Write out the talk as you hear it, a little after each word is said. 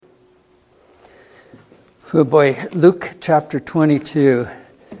Oh boy, Luke chapter 22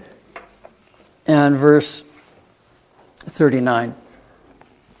 and verse 39.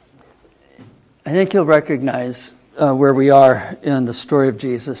 I think you'll recognize where we are in the story of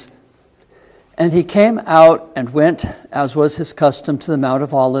Jesus. And he came out and went, as was his custom, to the Mount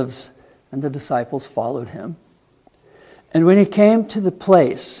of Olives, and the disciples followed him. And when he came to the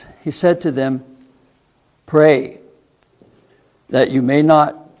place, he said to them, "Pray that you may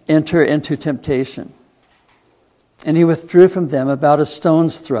not enter into temptation." And he withdrew from them about a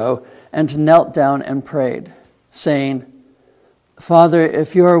stone's throw and knelt down and prayed, saying, "Father,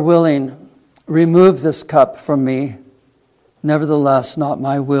 if you are willing, remove this cup from me. Nevertheless, not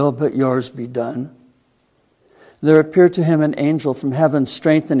my will, but yours be done." There appeared to him an angel from heaven,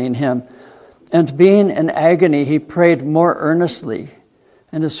 strengthening him. And being in agony, he prayed more earnestly,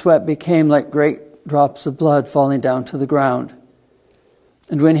 and his sweat became like great drops of blood falling down to the ground.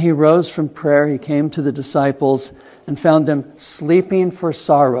 And when he rose from prayer, he came to the disciples and found them sleeping for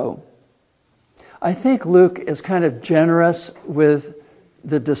sorrow. I think Luke is kind of generous with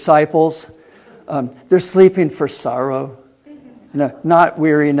the disciples. They're sleeping for sorrow. Not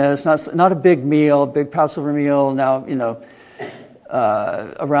weariness, not a big meal, big Passover meal. Now,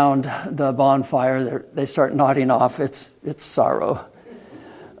 around the bonfire, they start nodding off. It's sorrow.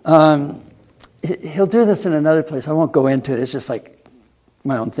 He'll do this in another place. I won't go into it. It's just like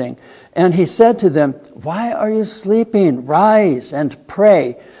my own thing. And he said to them, "Why are you sleeping? Rise and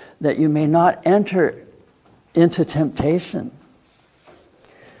pray that you may not enter into temptation."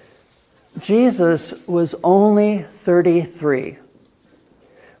 Jesus was only 33.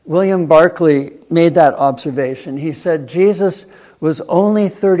 William Barclay made that observation. He said Jesus was only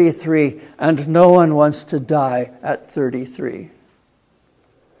 33 and no one wants to die at 33.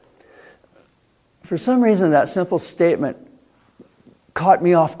 For some reason, that simple statement caught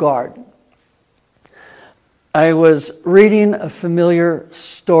me off guard. I was reading a familiar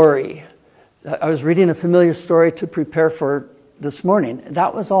story. To prepare for this morning.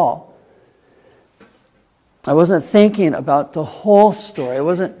 That was all. I wasn't thinking about the whole story. I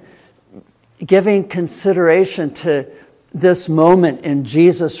wasn't giving consideration to this moment in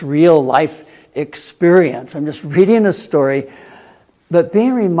Jesus' real life experience. I'm just reading a story, but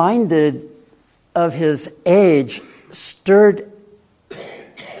being reminded of his age stirred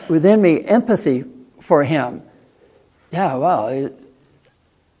within me empathy for him. Yeah, well,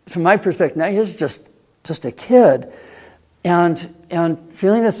 from my perspective, now he's just a kid. And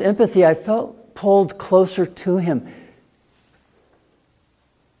feeling this empathy, I felt pulled closer to him.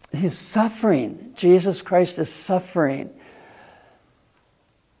 He's suffering. Jesus Christ is suffering.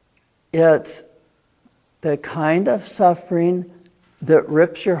 It's the kind of suffering that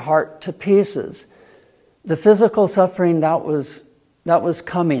rips your heart to pieces. The physical suffering, that was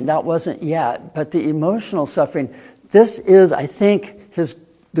coming. That wasn't yet. But the emotional suffering, this is, I think,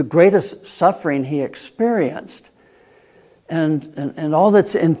 the greatest suffering he experienced. And all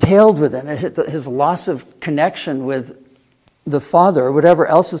that's entailed with it, his loss of connection with the Father or whatever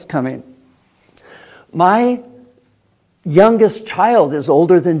else is coming. My youngest child is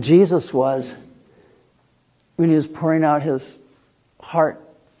older than Jesus was when he was pouring out his heart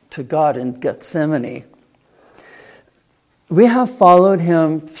to God in Gethsemane. We have followed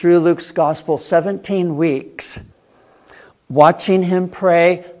him through Luke's gospel 17 weeks, watching him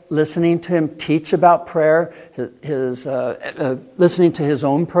pray, listening to him teach about prayer, listening to his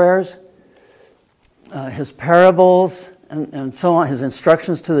own prayers, his parables, and so on, his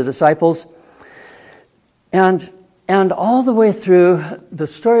instructions to the disciples. And all the way through the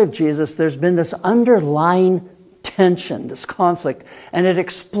story of Jesus, there's been this underlying tension, this conflict, and it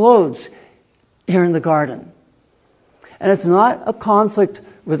explodes here in the garden. And it's not a conflict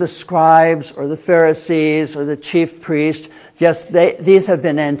with the scribes or the Pharisees or the chief priest. Yes, these have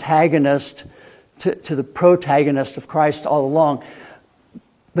been antagonists to the protagonist of Christ all along.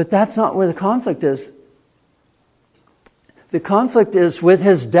 But that's not where the conflict is. The conflict is with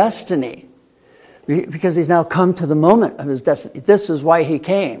his destiny, because he's now come to the moment of his destiny. This is why he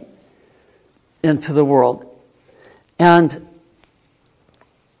came into the world. And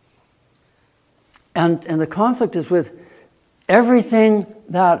the conflict is with everything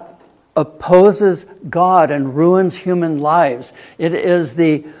that opposes God and ruins human lives. It is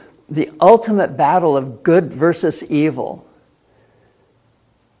the ultimate battle of good versus evil.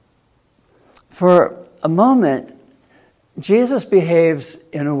 For a moment, Jesus behaves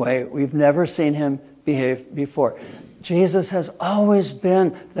in a way we've never seen him behave before. Jesus has always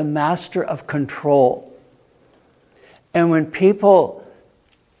been the master of control. And when people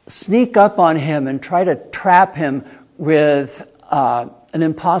sneak up on him and try to trap him with an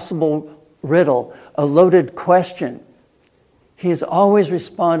impossible riddle, a loaded question, he's always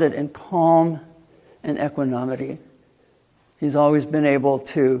responded in calm and equanimity. He's always been able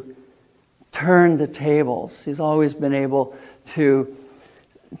to turn the tables. He's always been able to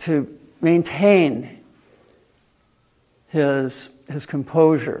maintain his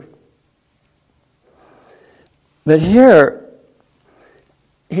composure. But here,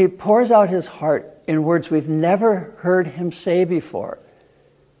 he pours out his heart in words we've never heard him say before.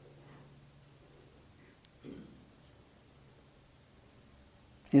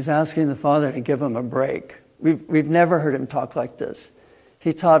 He's asking the Father to give him a break. We've never heard him talk like this.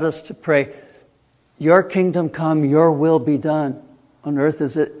 He taught us to pray, your kingdom come, your will be done on earth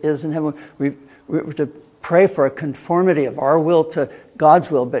as it is in heaven. We're to pray for a conformity of our will to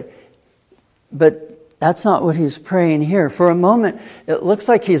God's will, but that's not what he's praying here. For a moment, it looks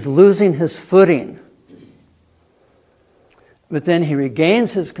like he's losing his footing. But then he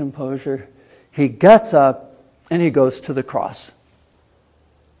regains his composure, he gets up, and he goes to the cross.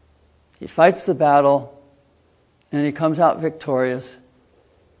 He fights the battle, and he comes out victorious,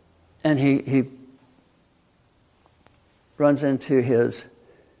 and he runs into his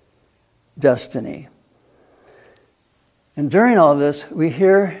destiny. And during all of this, we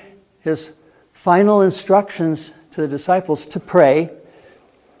hear his final instructions to the disciples to pray,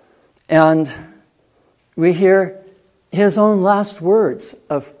 and we hear his own last words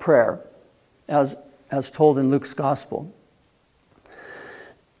of prayer, as told in Luke's Gospel.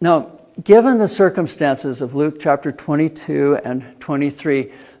 Now, given the circumstances of Luke chapter 22 and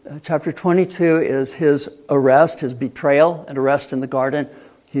 23, chapter 22 is his arrest, his betrayal and arrest in the garden.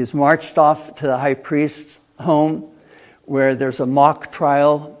 He's marched off to the high priest's home where there's a mock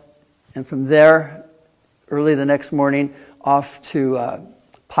trial, and from there, early the next morning, off to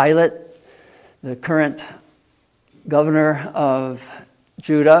Pilate, the current governor of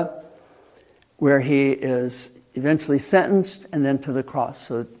Judah, where he is eventually sentenced and then to the cross.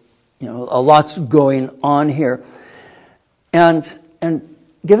 So, a lot's going on here. And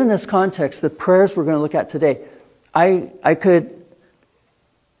given this context, the prayers we're going to look at today, I could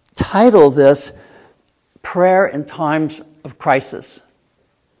title this Prayer in Times of Crisis,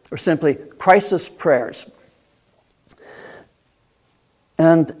 or simply Crisis Prayers.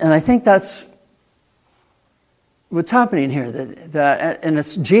 And I think that's what's happening here. And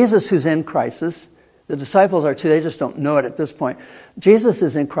it's Jesus who's in crisis. The disciples are too. They just don't know it at this point. Jesus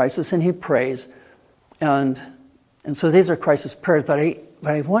is in crisis, and he prays. And so these are crisis prayers. But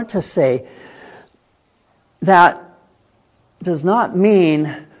I want to say that does not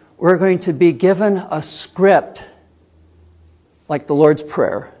mean we're going to be given a script like the Lord's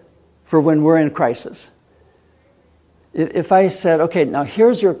Prayer for when we're in crisis. If I said, okay, now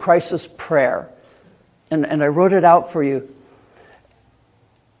here's your crisis prayer, and I wrote it out for you,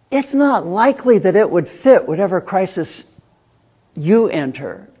 it's not likely that it would fit whatever crisis you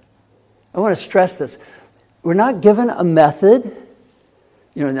enter. I want to stress this. We're not given a method.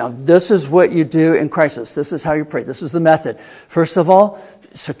 Now this is what you do in crisis. This is how you pray. This is the method. First of all,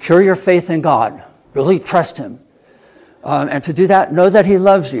 secure your faith in God. Really trust him. And to do that, know that he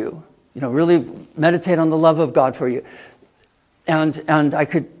loves you. Really meditate on the love of God for you. And I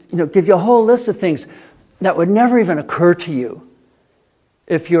could, give you a whole list of things that would never even occur to you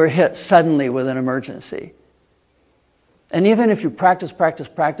if you're hit suddenly with an emergency. And even if you practice,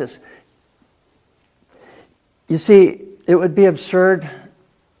 you see, it would be absurd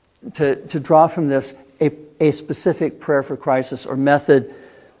to draw from this a specific prayer for crisis or method,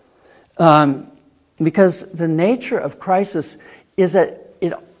 because the nature of crisis is that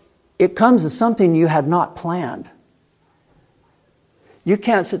it comes as something you had not planned. You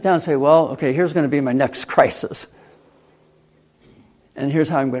can't sit down and say, well, okay, here's going to be my next crisis, and here's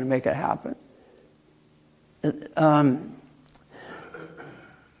how I'm going to make it happen.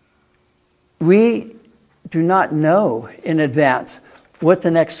 We do not know in advance what the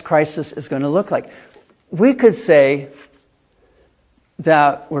next crisis is going to look like. We could say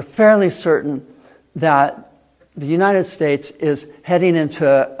that we're fairly certain that the United States is heading into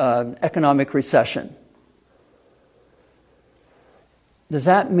an economic recession. Does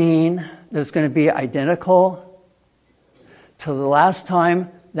that mean that it's going to be identical to the last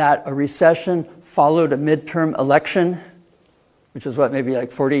time that a recession followed a midterm election, which is maybe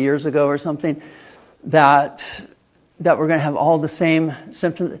like 40 years ago or something, that we're going to have all the same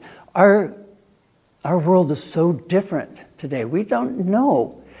symptoms? Our world is so different today. We don't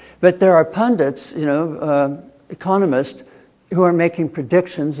know. But there are pundits, economists, who are making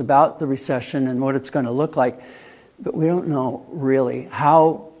predictions about the recession and what it's going to look like. But we don't know really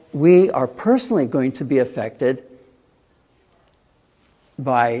how we are personally going to be affected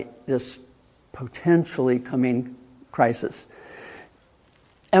by this potentially coming crisis.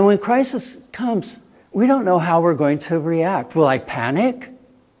 And when crisis comes, we don't know how we're going to react. Will I panic?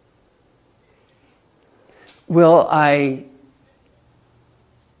 Will I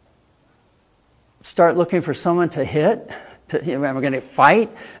start looking for someone to hit? Am I going to fight?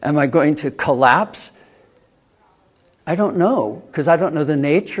 Am I going to collapse? I don't know, because I don't know the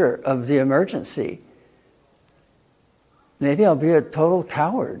nature of the emergency. Maybe I'll be a total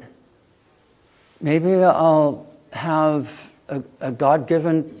coward. Maybe I'll have a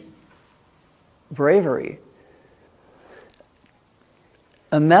God-given bravery.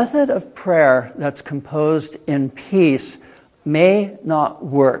 A method of prayer that's composed in peace may not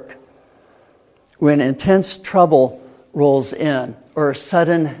work when intense trouble rolls in or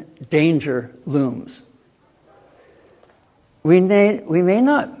sudden danger looms. We may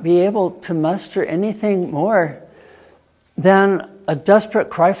not be able to muster anything more than a desperate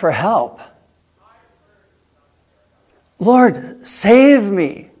cry for help. Lord, save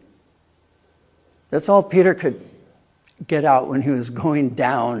me. That's all Peter could get out when he was going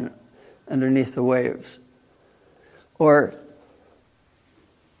down underneath the waves. Or,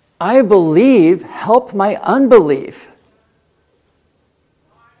 I believe, help my unbelief,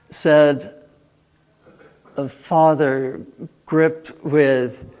 said a father gripped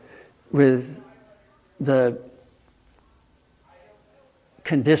with the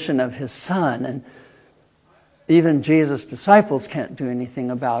condition of his son. And even Jesus' disciples can't do anything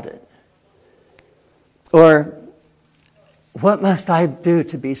about it. Or, what must I do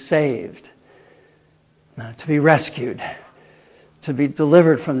to be saved? To be rescued? To be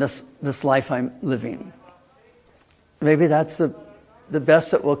delivered from this life I'm living? Maybe that's the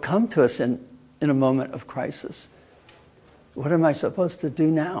best that will come to us in a moment of crisis. What am I supposed to do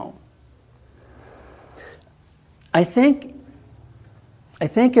now? I think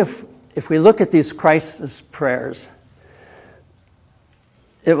if we look at these crisis prayers,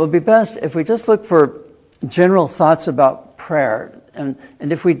 it will be best if we just look for general thoughts about prayer. And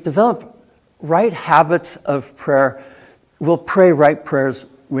if we develop right habits of prayer, we'll pray right prayers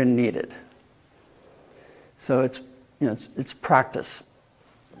when needed. So it's practice.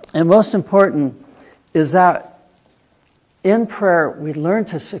 And most important is that in prayer we learn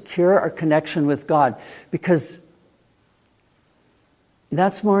to secure our connection with God, because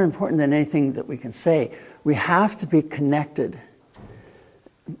that's more important than anything that we can say. We have to be connected.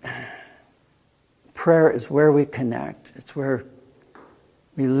 Prayer is where we connect. It's where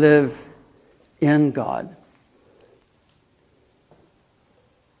we live in God.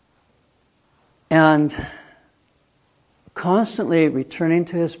 And constantly returning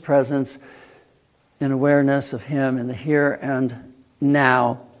to His presence in awareness of Him in the here and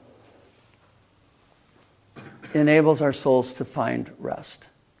now enables our souls to find rest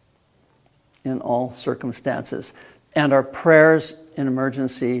in all circumstances. And our prayers in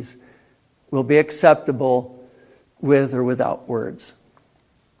emergencies will be acceptable with or without words.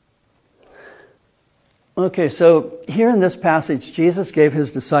 Okay, so here in this passage, Jesus gave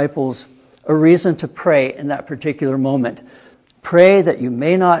His disciples a reason to pray in that particular moment. Pray that you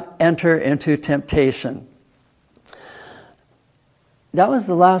may not enter into temptation. That was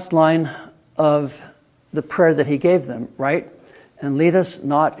the last line of the prayer that He gave them, right? And lead us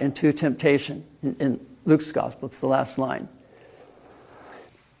not into temptation. In Luke's gospel, it's the last line.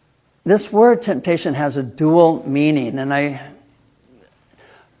 This word temptation has a dual meaning, and I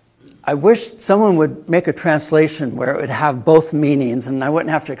wish someone would make a translation where it would have both meanings, and I wouldn't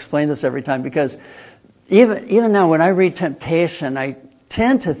have to explain this every time, because even now when I read temptation, I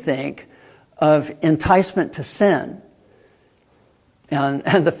tend to think of enticement to sin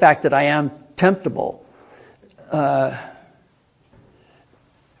and the fact that I am temptable. I'm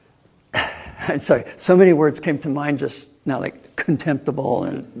sorry, so many words came to mind just now, like contemptible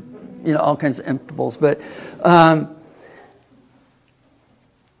and all kinds of emptables, but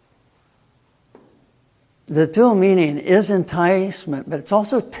the dual meaning is enticement, but it's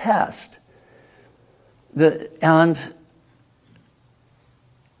also test. And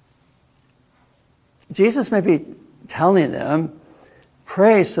Jesus may be telling them,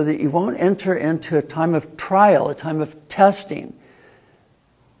 pray so that you won't enter into a time of trial, a time of testing.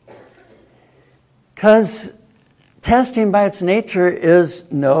 Because testing by its nature is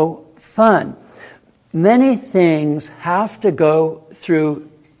no fun. Many things have to go through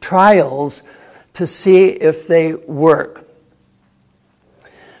trials to see if they work.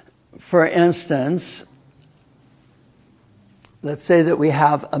 For instance, let's say that we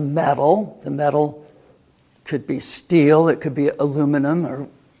have a metal. The metal could be steel, it could be aluminum,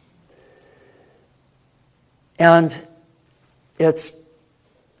 and it's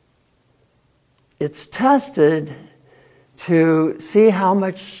it's tested to see how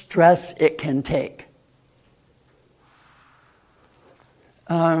much stress it can take.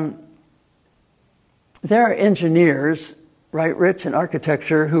 There are engineers, right, Rich, in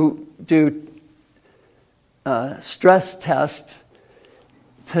architecture who do stress tests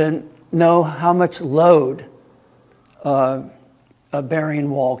to know how much load a bearing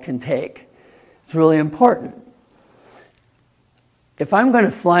wall can take. It's really important. If I'm going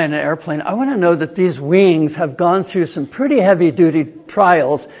to fly in an airplane, I want to know that these wings have gone through some pretty heavy-duty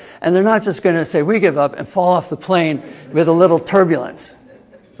trials, and they're not just going to say, we give up, and fall off the plane with a little turbulence,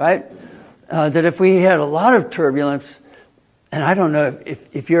 right? That if we had a lot of turbulence, and I don't know,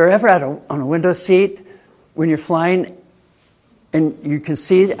 if you're ever on a window seat when you're flying and you can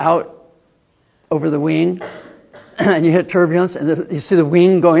see out over the wing and you hit turbulence and you see the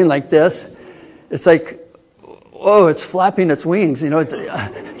wing going like this, it's like, oh, it's flapping its wings. You know,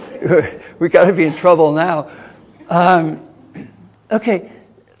 we got to be in trouble now. Okay,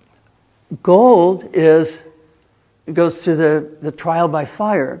 gold goes through the trial by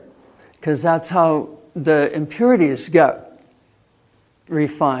fire, because that's how the impurities get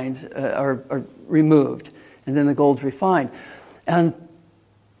refined or removed, and then the gold's refined, and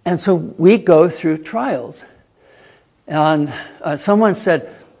so we go through trials. And someone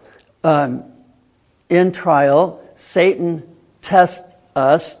said, in trial, Satan tests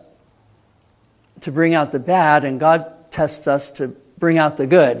us to bring out the bad, and God tests us to bring out the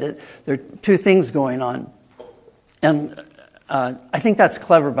good. There are two things going on. And I think that's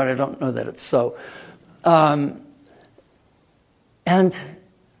clever, but I don't know that it's so. And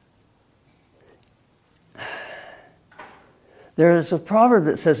there is a proverb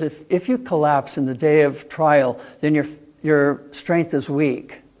that says, if you collapse in the day of trial, then your strength is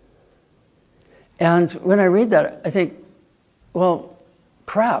weak. And when I read that, I think, well,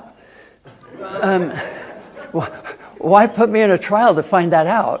 crap. Why put me in a trial to find that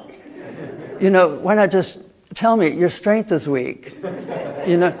out? You know, why not just tell me your strength is weak?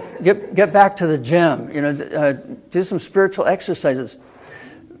 You know, get back to the gym. You know, do some spiritual exercises.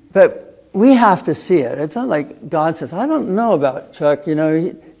 But we have to see it. It's not like God says, I don't know about Chuck. You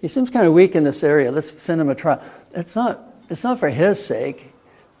know, he seems kind of weak in this area. Let's send him a trial. It's not for his sake.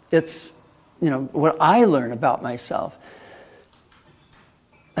 It's, you know, what I learn about myself.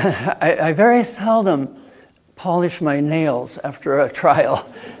 I very seldom polish my nails after a trial.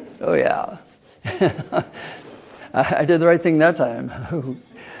 Oh, yeah. I did the right thing that time.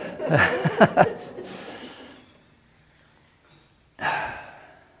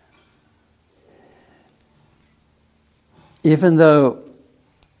 Even though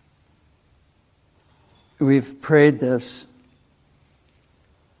we've prayed this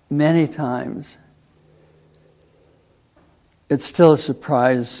many times, it's still a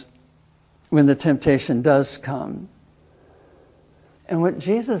surprise when the temptation does come. And what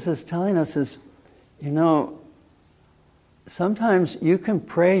Jesus is telling us is, you know, sometimes you can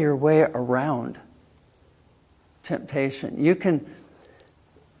pray your way around temptation. You can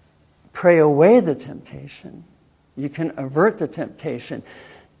pray away the temptation. You can avert the temptation.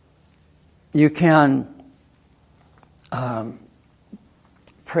 You can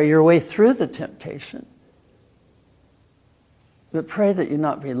pray your way through the temptation. But pray that you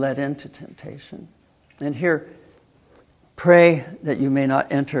not be led into temptation. And here, pray that you may not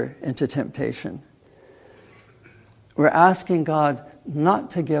enter into temptation. We're asking God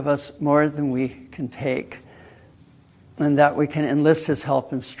not to give us more than we can take, and that we can enlist His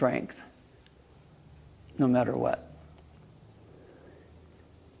help and strength, no matter what.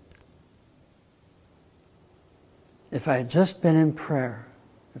 If I had just been in prayer,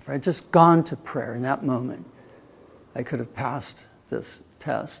 if I had just gone to prayer in that moment, I could have passed this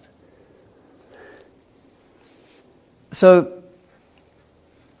test. So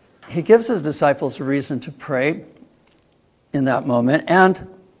He gives His disciples a reason to pray in that moment. And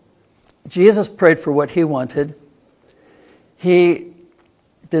Jesus prayed for what He wanted. He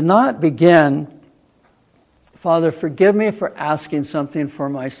did not begin, Father, forgive me for asking something for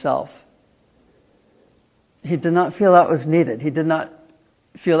myself. He did not feel that was needed. He did not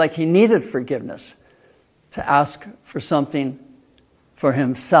feel like He needed forgiveness to ask for something for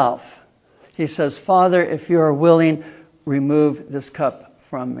Himself. He says, Father, if you are willing, remove this cup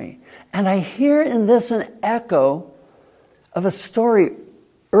from me. And I hear in this an echo of a story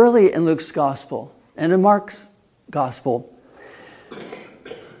early in Luke's gospel and in Mark's gospel.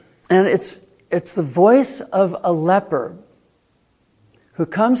 And it's the voice of a leper who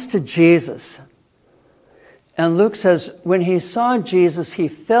comes to Jesus. And Luke says, when he saw Jesus, he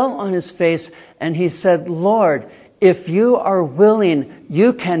fell on his face and he said, Lord, if you are willing,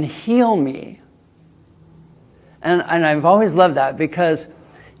 you can heal me. And I've always loved that because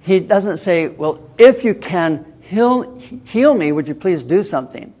he doesn't say, well, if you can heal me, would you please do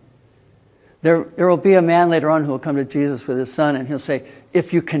something? There will be a man later on who will come to Jesus with his son, and he'll say,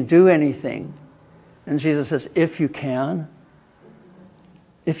 if you can do anything. And Jesus says, if you can.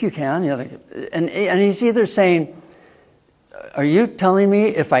 If you can. And he's either saying, are you telling me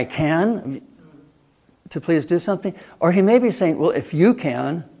if I can to please do something? Or he may be saying, well, if you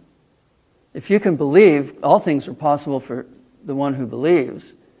can believe, all things are possible for the one who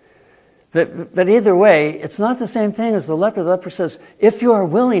believes. But either way, it's not the same thing as the leper. The leper says, if you are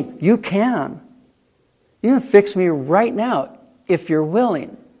willing, you can. You can fix me right now if you're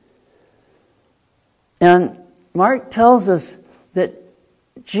willing. And Mark tells us that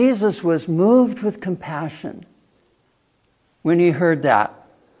Jesus was moved with compassion when he heard that.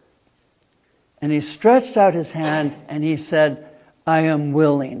 And he stretched out his hand and he said, I am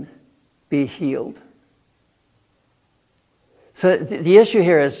willing, be healed. So the issue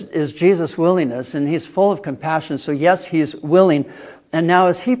here is Jesus' willingness, and he's full of compassion. So yes, he's willing. And now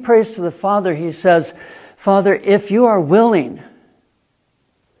as he prays to the Father, he says, Father, if you are willing,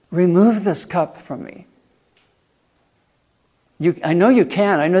 remove this cup from me. I know you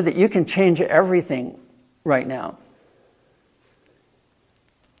can. I know that you can change everything right now.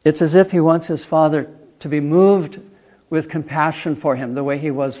 It's as if he wants his Father to be moved with compassion for him, the way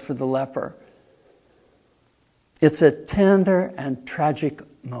he was for the leper. It's a tender and tragic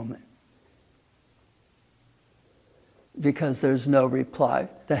moment because there's no reply.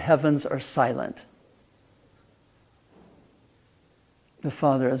 The heavens are silent. The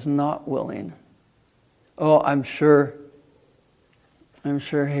Father is not willing. Oh, I'm sure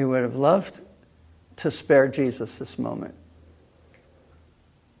he would have loved to spare Jesus this moment.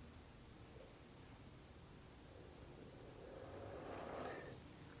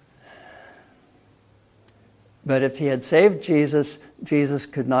 But if he had saved Jesus, Jesus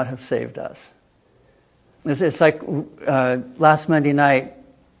could not have saved us. It's like last Monday night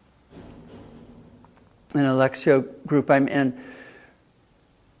in a Lectio group I'm in,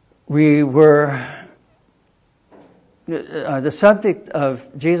 we were the subject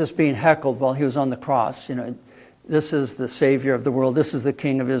of Jesus being heckled while he was on the cross. You know, this is the Savior of the world. This is the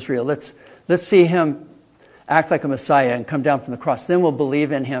King of Israel. Let's see him act like a Messiah and come down from the cross. Then we'll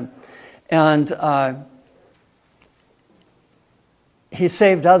believe in him. And he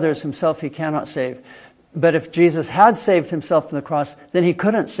saved others, himself he cannot save. But if Jesus had saved himself from the cross, then he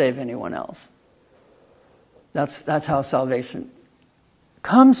couldn't save anyone else. That's how salvation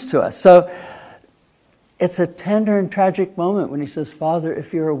comes to us. So it's a tender and tragic moment when he says, Father,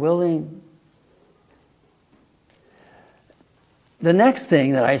 if you are willing. The next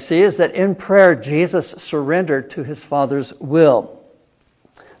thing that I see is that in prayer, Jesus surrendered to his Father's will.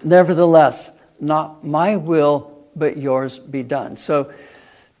 Nevertheless, not my will, but yours be done. So,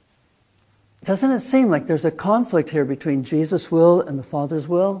 doesn't it seem like there's a conflict here between Jesus' will and the Father's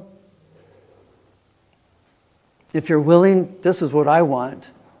will? If you're willing, this is what I want,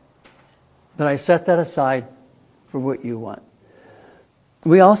 but I set that aside for what you want.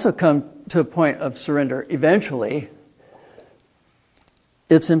 We also come to a point of surrender eventually.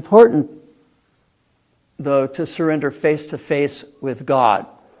 It's important, though, to surrender face to face with God.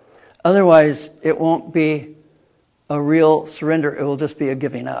 Otherwise, it won't be a real surrender. It will just be a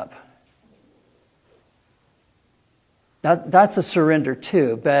giving up. That's a surrender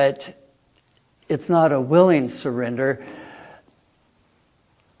too, but it's not a willing surrender.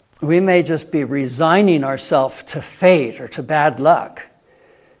 We may just be resigning ourselves to fate or to bad luck,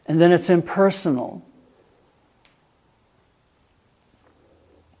 and then it's impersonal.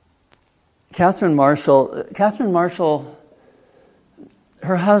 Catherine Marshall,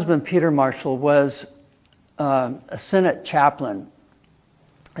 her husband Peter Marshall was a Senate chaplain,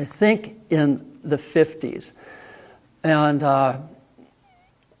 I think in the 50s. And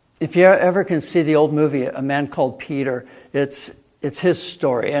if you ever can see the old movie, A Man Called Peter, it's his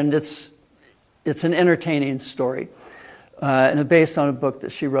story, and it's an entertaining story. And it's based on a book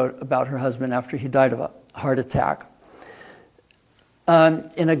that she wrote about her husband after he died of a heart attack.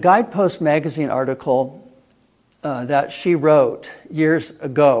 In a Guidepost magazine article that she wrote years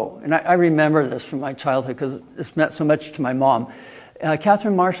ago, and I remember this from my childhood because this meant so much to my mom.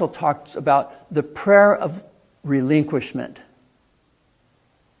 Catherine Marshall talked about the prayer of relinquishment.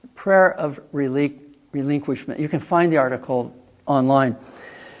 Prayer of relinquishment. You can find the article online.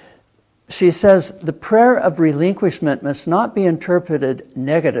 She says, the prayer of relinquishment must not be interpreted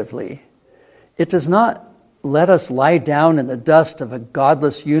negatively. It does not let us lie down in the dust of a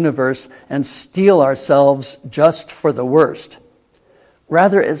godless universe and steel ourselves just for the worst.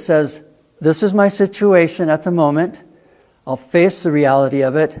 Rather, it says, this is my situation at the moment. I'll face the reality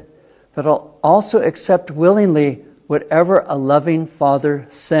of it, but I'll also accept willingly whatever a loving Father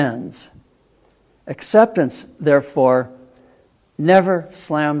sends. Acceptance, therefore, never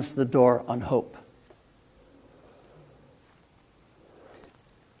slams the door on hope.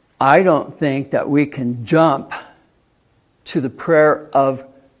 I don't think that we can jump to the prayer of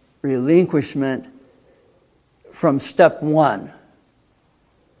relinquishment from step one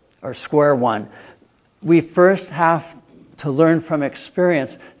or square one. We first have to learn from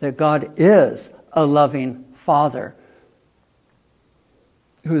experience that God is a loving Father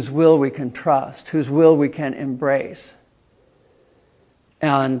whose will we can trust, whose will we can embrace.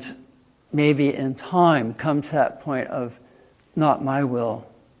 And maybe in time come to that point of, not my will,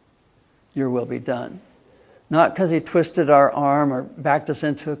 your will be done. Not because he twisted our arm or backed us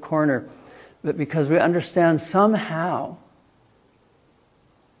into a corner, but because we understand somehow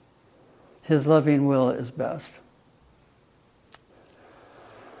his loving will is best.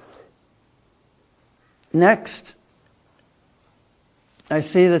 Next, I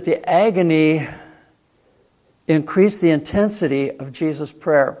see that the agony increased the intensity of Jesus'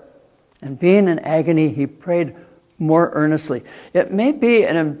 prayer. And being in agony, he prayed more earnestly. It may be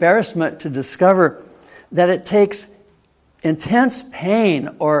an embarrassment to discover that it takes intense pain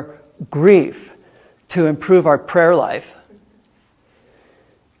or grief to improve our prayer life.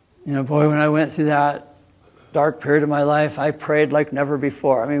 You know, boy, when I went through that dark period of my life, I prayed like never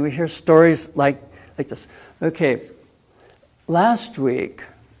before. I mean, we hear stories like this. Okay, last week,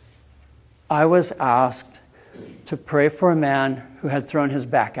 I was asked to pray for a man who had thrown his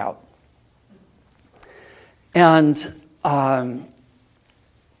back out. And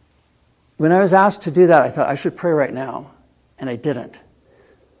when I was asked to do that, I thought I should pray right now, and I didn't.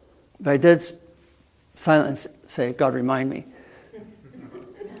 But I did silently say, God, remind me.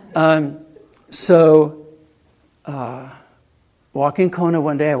 Walking Kona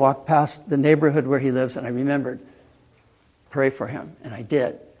one day, I walked past the neighborhood where he lives, and I remembered, pray for him, and I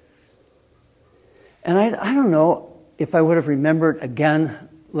did. And I don't know if I would have remembered again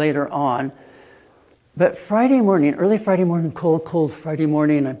later on, but Friday morning, early Friday morning, cold Friday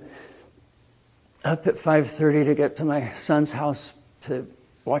morning, I'm up at 5:30 to get to my son's house to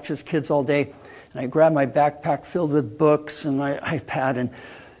watch his kids all day, and I grabbed my backpack filled with books and my iPad, and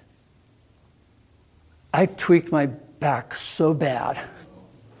I tweaked my back so bad.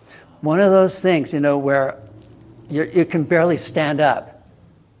 One of those things, where you can barely stand up.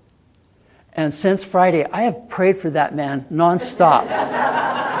 And since Friday, I have prayed for that man nonstop.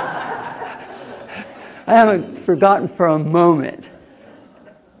 I haven't forgotten for a moment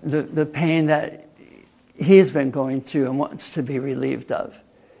the pain that he's been going through and wants to be relieved of.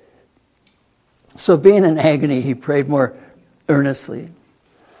 So being in agony, he prayed more earnestly.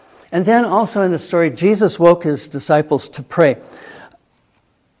 And then also in the story, Jesus woke his disciples to pray.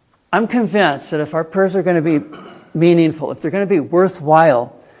 I'm convinced that if our prayers are going to be meaningful, if they're going to be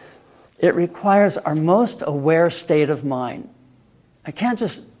worthwhile, it requires our most aware state of mind. I can't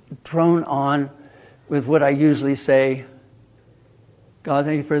just drone on with what I usually say. God,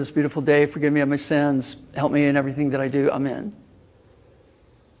 thank you for this beautiful day. Forgive me of my sins. Help me in everything that I do. Amen.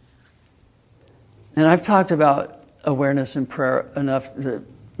 And I've talked about awareness in prayer enough that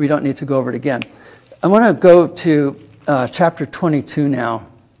we don't need to go over it again. I want to go to chapter 22 now.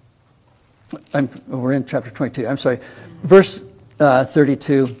 We're in chapter 22. I'm sorry. Verse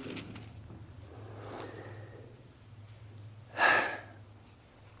 32.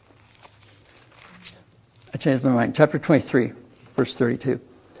 I changed my mind. Chapter 23, verse 32.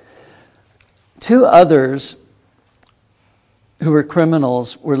 Two others who were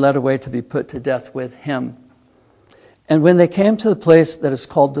criminals were led away to be put to death with him. And when they came to the place that is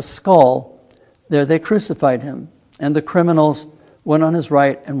called the Skull, there they crucified him. And the criminals, one on his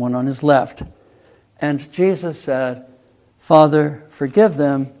right and one on his left. And Jesus said, Father, forgive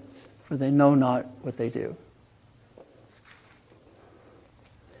them, for they know not what they do.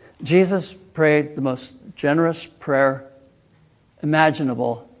 Jesus prayed the most generous prayer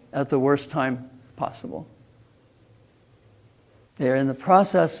imaginable at the worst time possible. They are in the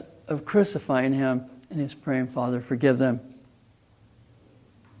process of crucifying him, and he's praying, Father, forgive them.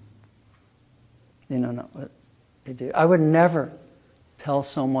 They know not what they do. I would never tell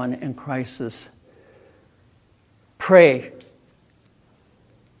someone in crisis, pray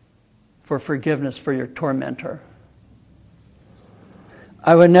for forgiveness for your tormentor.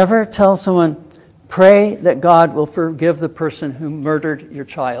 I would never tell someone, pray that God will forgive the person who murdered your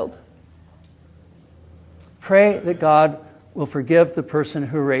child. Pray that God will forgive the person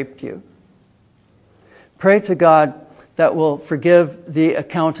who raped you. Pray to God that will forgive the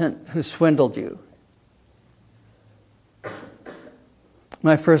accountant who swindled you?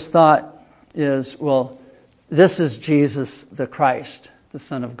 My first thought is, well, this is Jesus the Christ, the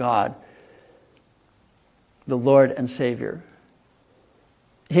Son of God, the Lord and Savior.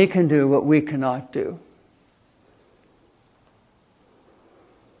 He can do what we cannot do.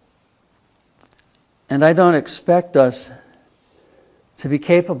 And I don't expect us to be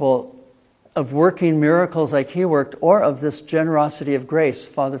capable of working miracles like he worked, or of this generosity of grace.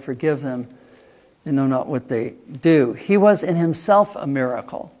 Father, forgive them. They know not what they do. He was in himself a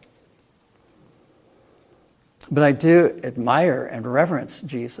miracle. But I do admire and reverence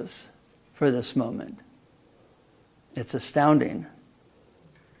Jesus for this moment. It's astounding.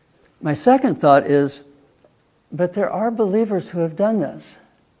 My second thought is, but there are believers who have done this.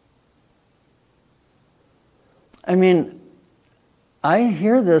 I mean, I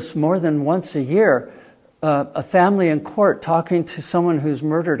hear this more than once a year. A family in court talking to someone who's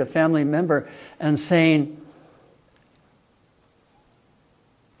murdered a family member and saying,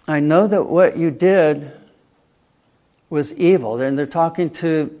 I know that what you did was evil. And they're talking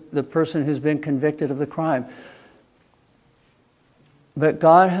to the person who's been convicted of the crime. But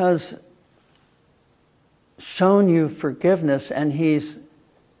God has shown you forgiveness, and He's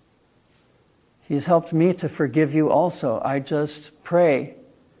helped me to forgive you also. I just pray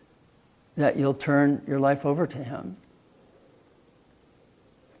that you'll turn your life over to Him.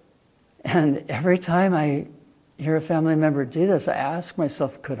 And every time I hear a family member do this, I ask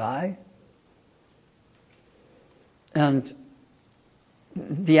myself, could I? And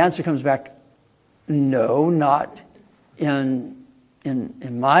the answer comes back, no, not in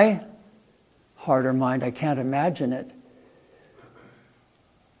my heart or mind. I can't imagine it.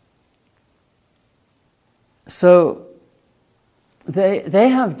 So they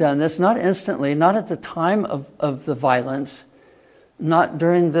have done this, not instantly, not at the time of the violence, not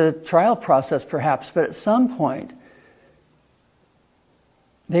during the trial process perhaps, but at some point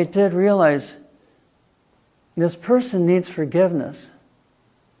they did realize this person needs forgiveness.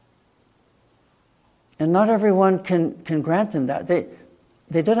 And not everyone can grant them that. They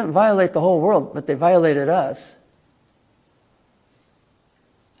didn't violate the whole world, but they violated us.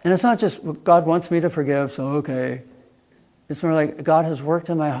 And it's not just, God wants me to forgive, so okay. It's more like, God has worked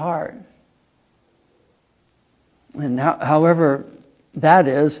in my heart. And however that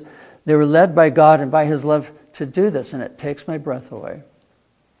is, they were led by God and by His love to do this, and it takes my breath away.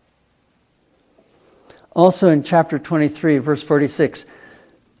 Also in chapter 23, verse 46,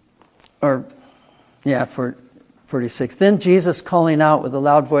 46. Then Jesus, calling out with a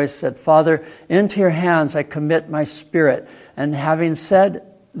loud voice, said, Father, into your hands I commit my spirit. And having said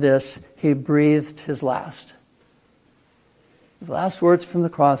this, He breathed His last. His last words from the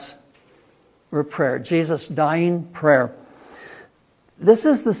cross were a prayer. Jesus' dying prayer. This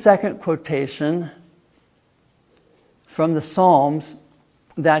is the second quotation from the Psalms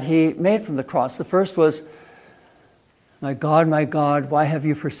that He made from the cross. The first was, my God, why have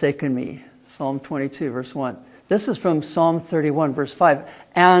you forsaken me? Psalm 22, verse 1. This is from Psalm 31, verse 5.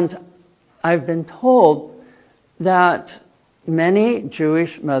 And I've been told that many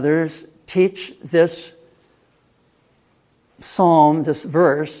Jewish mothers teach this psalm, this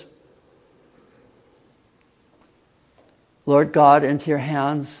verse, Lord God, into your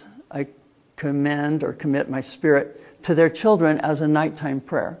hands I commend or commit my spirit, to their children as a nighttime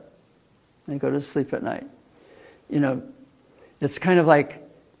prayer. They go to sleep at night. You know, it's kind of like,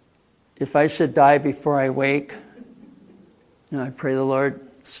 if I should die before I wake, I pray the Lord,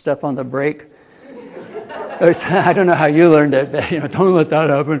 step on the brake. I don't know how you learned it, but don't let that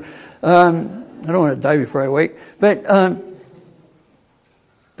happen. I don't want to die before I wake. But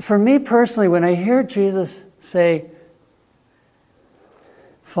for me personally, when I hear Jesus say,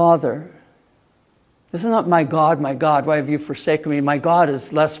 Father, this is not my God, why have you forsaken me? My God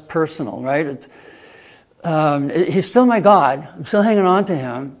is less personal, right? He's still my God. I'm still hanging on to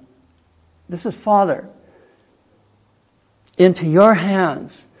Him. This is Father. Into your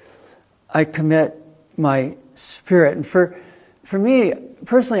hands I commit my spirit. And for me,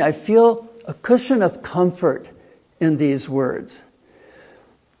 personally, I feel a cushion of comfort in these words.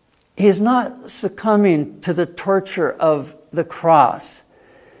 He's not succumbing to the torture of the cross.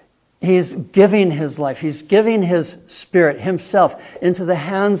 He's giving His life. He's giving His spirit, Himself, into the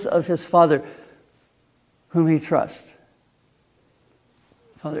hands of His Father, whom He trusts.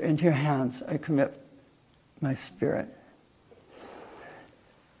 Father, into your hands I commit my spirit.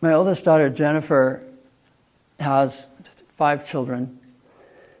 My oldest daughter, Jennifer, has 5 children.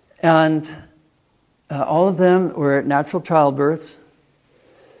 And all of them were natural childbirths.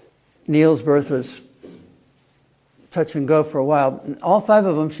 Neil's birth was touch and go for a while. In all 5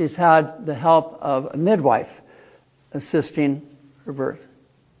 of them, she's had the help of a midwife assisting her birth.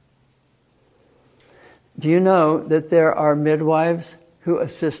 Do you know that there are midwives who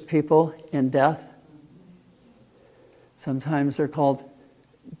assist people in death? Sometimes they're called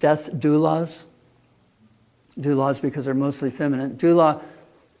death doulas. Doulas because they're mostly feminine. Doula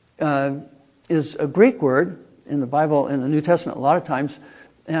is a Greek word in the Bible, in the New Testament a lot of times,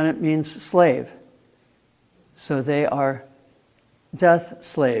 and it means slave. So they are death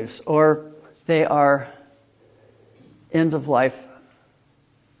slaves, or they are end-of-life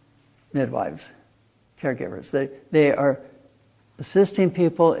midwives, caregivers. They are assisting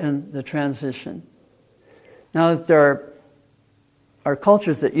people in the transition. Now, there are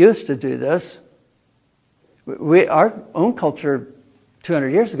cultures that used to do this. Our own culture 200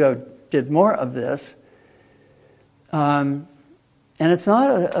 years ago did more of this. And it's not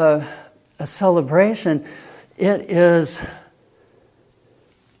a celebration. It is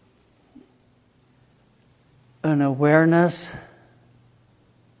an awareness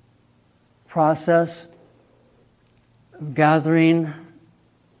process of gathering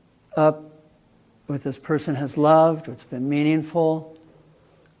up what this person has loved, what's been meaningful,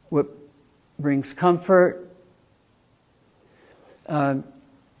 what brings comfort. Sean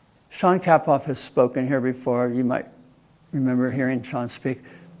Kapoff has spoken here before. You might remember hearing Sean speak.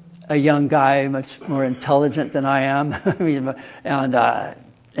 A young guy, much more intelligent than I am, and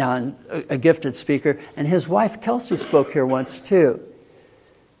a gifted speaker. And his wife, Kelsey, spoke here once too.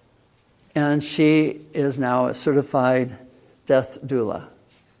 And she is now a certified death doula.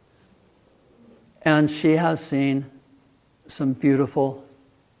 And she has seen some beautiful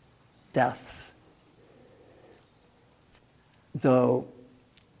deaths. Though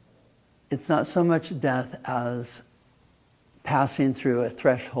it's not so much death as passing through a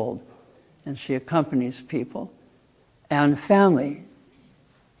threshold. And she accompanies people and family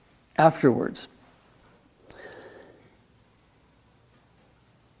afterwards.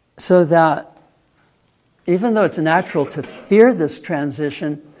 So that even though it's natural to fear this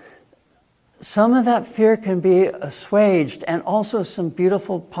transition, some of that fear can be assuaged, and also some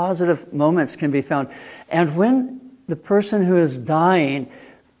beautiful positive moments can be found. And when the person who is dying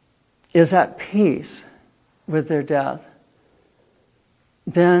is at peace with their death,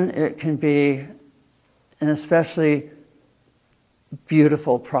 then it can be an especially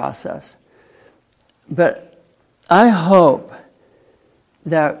beautiful process. But I hope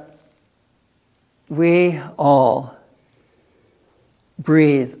that we all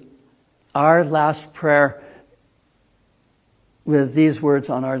breathe our last prayer with these words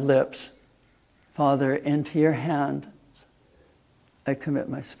on our lips. Father, into your hand I commit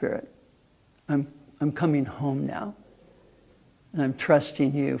my spirit. I'm coming home now, and I'm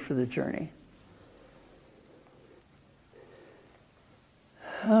trusting you for the journey.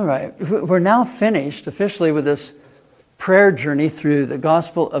 All right, we're now finished officially with this prayer journey through the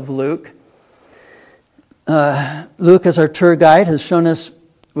Gospel of Luke. Luke, as our tour guide, has shown us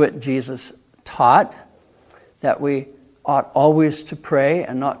what Jesus taught, that we ought always to pray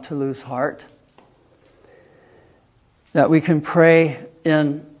and not to lose heart, that we can pray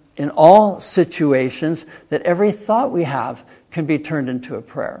in all situations, that every thought we have can be turned into a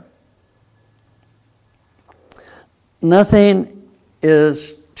prayer. Nothing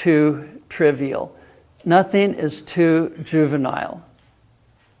is too trivial. Nothing is too juvenile.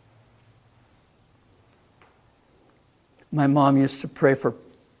 My mom used to pray for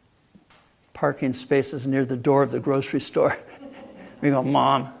parking spaces near the door of the grocery store. We go,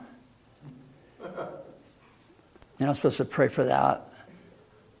 Mom, you're not supposed to pray for that.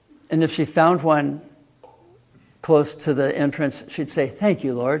 And if she found one close to the entrance, she'd say, thank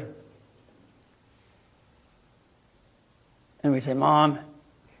you, Lord. And we'd say, Mom,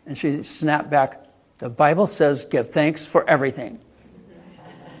 and she'd snap back, the Bible says give thanks for everything.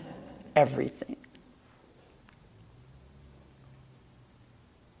 Everything.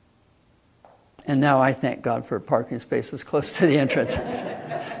 And now I thank God for parking spaces close to the entrance.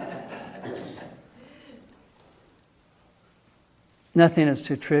 Nothing is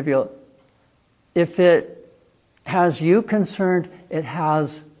too trivial. If it has you concerned, it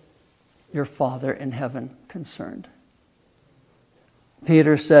has your Father in heaven concerned.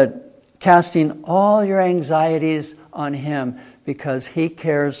 Peter said, casting all your anxieties on him because he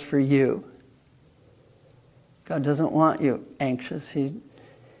cares for you. God doesn't want you anxious. He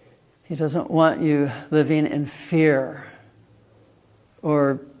doesn't want you living in fear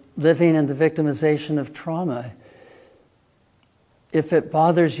or living in the victimization of trauma. If it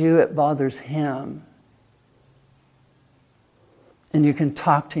bothers you, it bothers him. And you can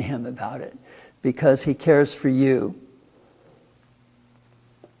talk to him about it. because he cares for you.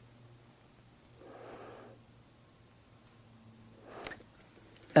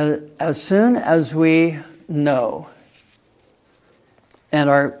 As soon as we know and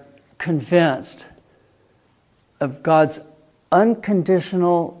are convinced of God's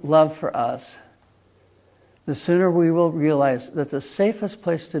unconditional love for us, the sooner we will realize that the safest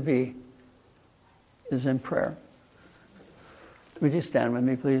place to be is in prayer. Would you stand with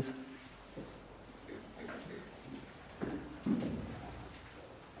me, please?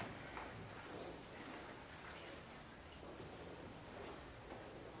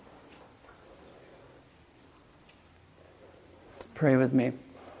 Pray with me.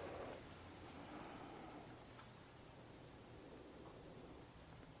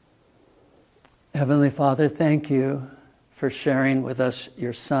 Heavenly Father, thank you for sharing with us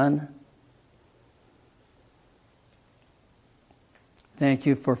your Son. Thank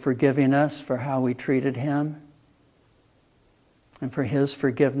you for forgiving us for how we treated him and for his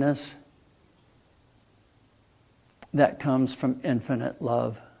forgiveness that comes from infinite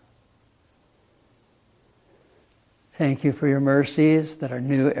love. Thank you for your mercies that are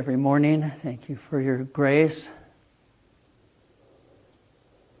new every morning. Thank you for your grace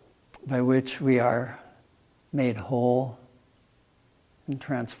by which we are made whole and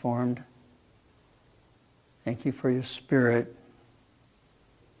transformed. Thank you for your Spirit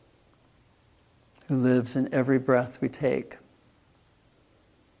who lives in every breath we take.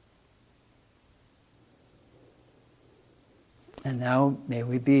 And now may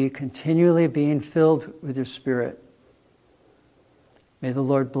we be continually being filled with your Spirit. May the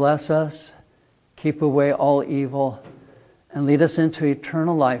Lord bless us, keep away all evil, and lead us into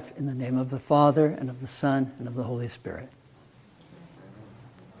eternal life in the name of the Father, and of the Son, and of the Holy Spirit.